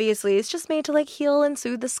ointment, obviously, is just made to like heal and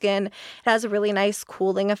soothe the skin. It has a really nice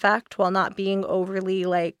cooling effect while not being overly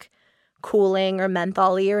like cooling or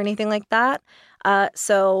menthol-y or anything like that.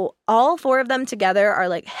 So all 4 of them together are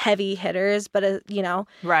like heavy hitters, but you know,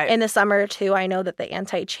 in the summer too, I know that the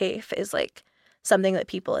anti-chafe is like something that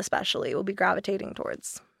people especially will be gravitating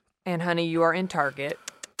towards. And honey, you are in Target.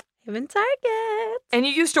 I'm in Target. And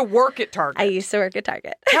you used to work at Target. I used to work at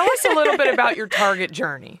Target. Tell us a little bit about your Target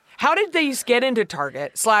journey. How did they get into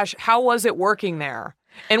Target? / how was it working there?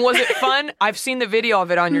 And was it fun? I've seen the video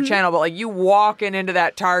of it on your channel, but like you walking into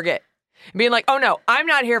that Target and being like, oh no, I'm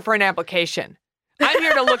not here for an application. I'm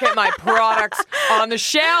here to look at my products on the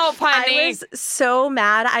shelf, honey. I was so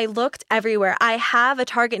mad. I looked everywhere. I have a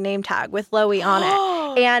Target name tag with Loey on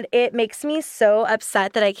it. And it makes me so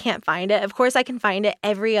upset that I can't find it. Of course, I can find it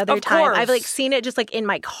every other time. I've like seen it just like in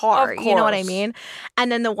my car. You know what I mean?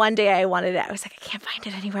 And then the one day I wanted it, I was like, I can't find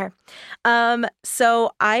it anywhere.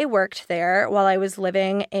 So I worked there while I was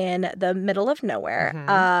living in the middle of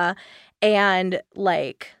nowhere. And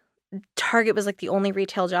like Target was like the only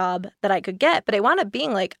retail job that I could get, but it wound up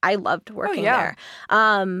being like I loved working there.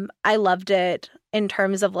 I loved it in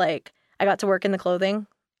terms of like I got to work in the clothing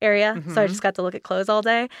area, so I just got to look at clothes all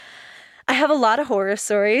day. I have a lot of horror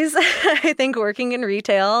stories. I think working in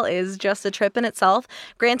retail is just a trip in itself.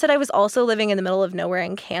 Granted, I was also living in the middle of nowhere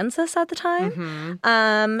in Kansas at the time.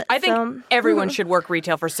 I think everyone should work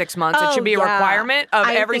retail for 6 months. It should be a requirement of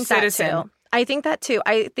every citizen. I think that too.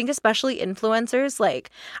 I think especially influencers, like,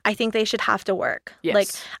 I think they should have to work. Yes. Like,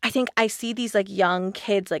 I think I see these like young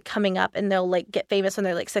kids like coming up and they'll like get famous when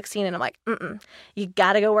they're like 16 and I'm like, you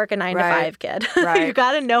got to go work a 9 to 5, kid. Right. You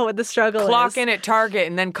got to know what the struggle is. Clock in at Target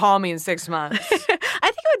and then call me in 6 months. I think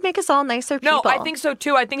it would make us all nicer people. No, I think so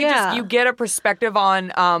too. I think you get a perspective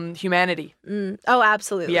on humanity. Oh,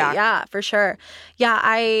 absolutely. Yeah, for sure. Yeah,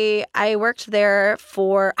 I worked there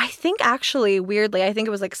for, I think actually, weirdly, I think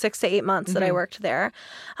it was like 6 to 8 months that I worked there.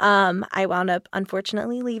 I wound up,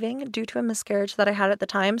 unfortunately, leaving due to a miscarriage that I had at the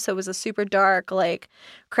time. So it was a super dark, like,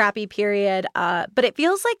 crappy period. But it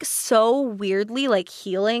feels like so weirdly, like,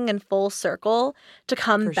 healing and full circle to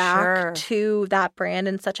come back to that brand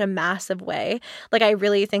in such a massive way. Like, I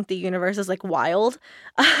really think the universe is, like, wild.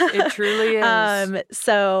 It truly is.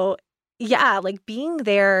 So yeah, like being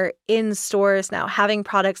there in stores now, having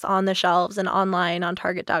products on the shelves and online on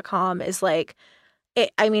Target.com is like,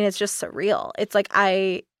 it's just surreal. It's like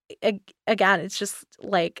again, it's just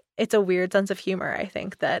like, it's a weird sense of humor, I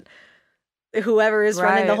think, that whoever is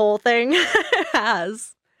running the whole thing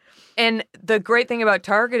has. And the great thing about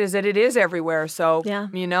Target is that it is everywhere. So,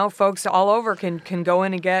 you know, folks all over can go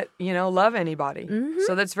in and get, you know, love anybody.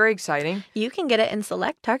 So that's very exciting. You can get it in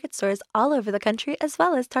select Target stores all over the country as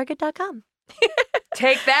well as Target.com.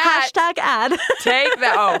 Take that. Hashtag ad. Take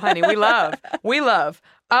that. Oh, honey, we love.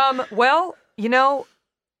 Well, you know,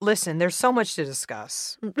 listen, there's so much to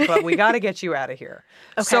discuss, but we got to get you out of here.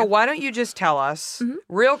 Okay. So why don't you just tell us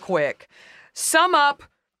real quick, sum up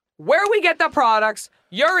where we get the products,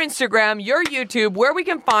 your Instagram, your YouTube, where we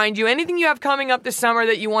can find you, anything you have coming up this summer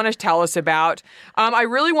that you want to tell us about. I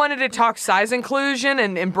really wanted to talk size inclusion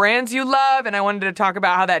and brands you love, and I wanted to talk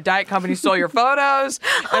about how that diet company stole your photos,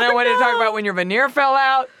 and I wanted to talk about when your veneer fell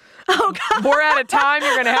out. Oh, God. We're out of time.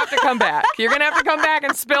 You're going to have to come back. You're going to have to come back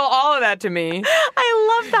and spill all of that to me.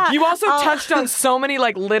 I love that. You also touched on so many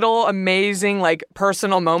like little amazing like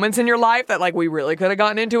personal moments in your life that like we really could have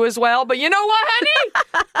gotten into as well. But you know what,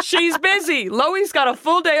 honey? She's busy. Loey's got a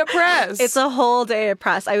full day of press. It's a whole day of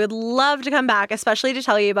press. I would love to come back, especially to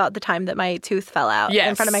tell you about the time that my tooth fell out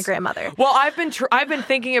in front of my grandmother. Well, I've been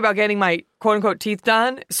thinking about getting my quote unquote teeth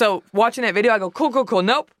done. So watching that video, I go, cool.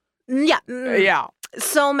 Nope. Yeah. Yeah.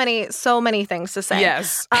 So many things to say.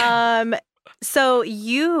 Yes. So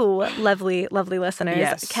you, lovely, lovely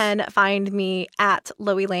listeners, can find me at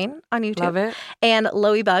Loey Lane on YouTube. Love it. And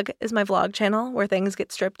Loey Bug is my vlog channel where things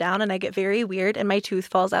get stripped down and I get very weird and my tooth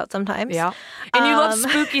falls out sometimes. Yeah. And you love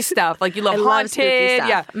spooky stuff. Like you love I haunted. love spooky stuff.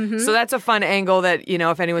 Yeah. Mm-hmm. So that's a fun angle that,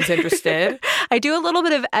 if anyone's interested. I do a little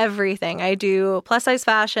bit of everything. I do plus size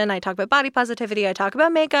fashion. I talk about body positivity. I talk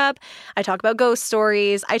about makeup. I talk about ghost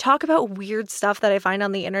stories. I talk about weird stuff that I find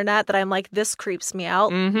on the internet that I'm like, this creeps me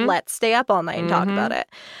out. Mm-hmm. Let's stay up all night and talk about it.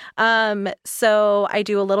 So I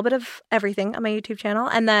do a little bit of everything on my YouTube channel.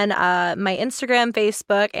 And then my Instagram,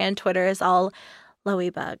 Facebook, and Twitter is all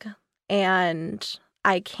Loey Bug. And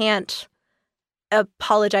I can't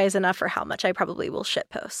apologize enough for how much I probably will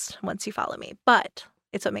shitpost once you follow me. But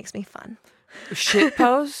it's what makes me fun. Shit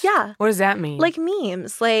post? Yeah. What does that mean? Like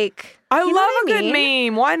memes. Like I you know love what a good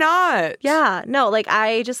meme. Why not? Yeah. No,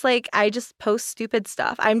 I just post stupid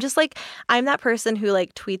stuff. I'm that person who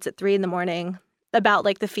tweets at 3 a.m.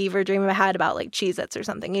 about the fever dream I had about Cheez-Its or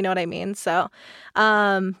something. You know what I mean? So,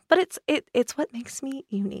 but it's what makes me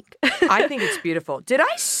unique. I think it's beautiful. Did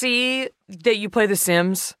I see that you play The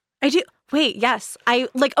Sims? I do. Wait, yes.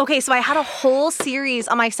 So I had a whole series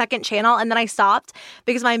on my second channel and then I stopped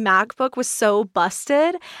because my MacBook was so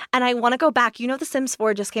busted and I want to go back. The Sims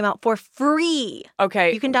 4 just came out for free.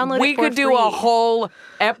 Okay. You can download it for free. We could do a whole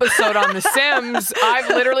episode on The Sims. I've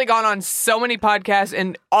literally gone on so many podcasts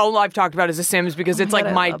and all I've talked about is The Sims because it's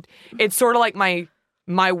it's sort of like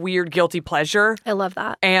my weird guilty pleasure. I love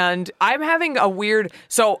that. And I'm having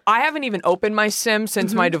so I haven't even opened my Sims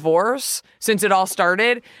since my divorce, since it all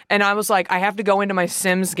started. And I was like, I have to go into my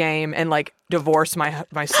Sims game and divorce my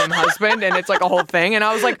Sim husband. And it's a whole thing. And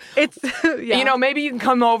I was like, maybe you can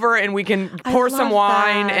come over and we can pour some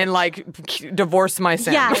wine and divorce my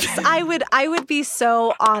Sim. Yes, I would be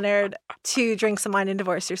so honored to drink some wine and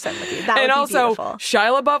divorce your Sim with you. That would be beautiful. And also,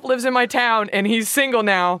 Shia LaBeouf lives in my town and he's single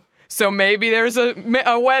now. So maybe there's a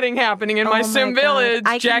wedding happening in my Sim village.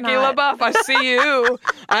 Jackie LaBeouf, I see you.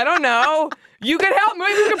 I don't know. You could help.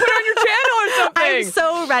 Maybe we can put it on your channel or something. I'm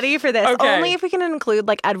so ready for this. Okay. Only if we can include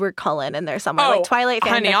Edward Cullen in there somewhere. Twilight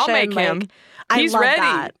fan honey, I'll make him. He's ready.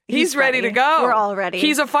 That. He's ready to go. We're all ready.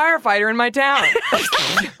 He's a firefighter in my town.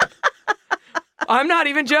 I'm not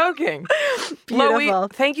even joking. Beautiful.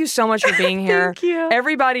 Loey, thank you so much for being here. Thank you.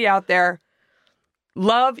 Everybody out there,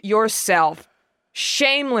 love yourself.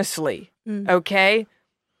 Shamelessly, okay?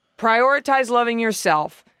 Prioritize loving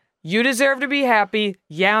yourself. You deserve to be happy.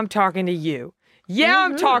 Yeah, I'm talking to you. Yeah,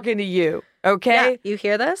 I'm talking to you, okay? Yeah, you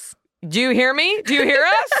hear this? Do you hear me? Do you hear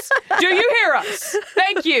us? Do you hear us?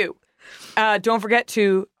 Thank you. Don't forget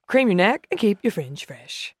to cream your neck and keep your fringe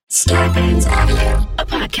fresh. Starburns Audio,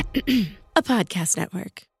 a podcast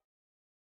network.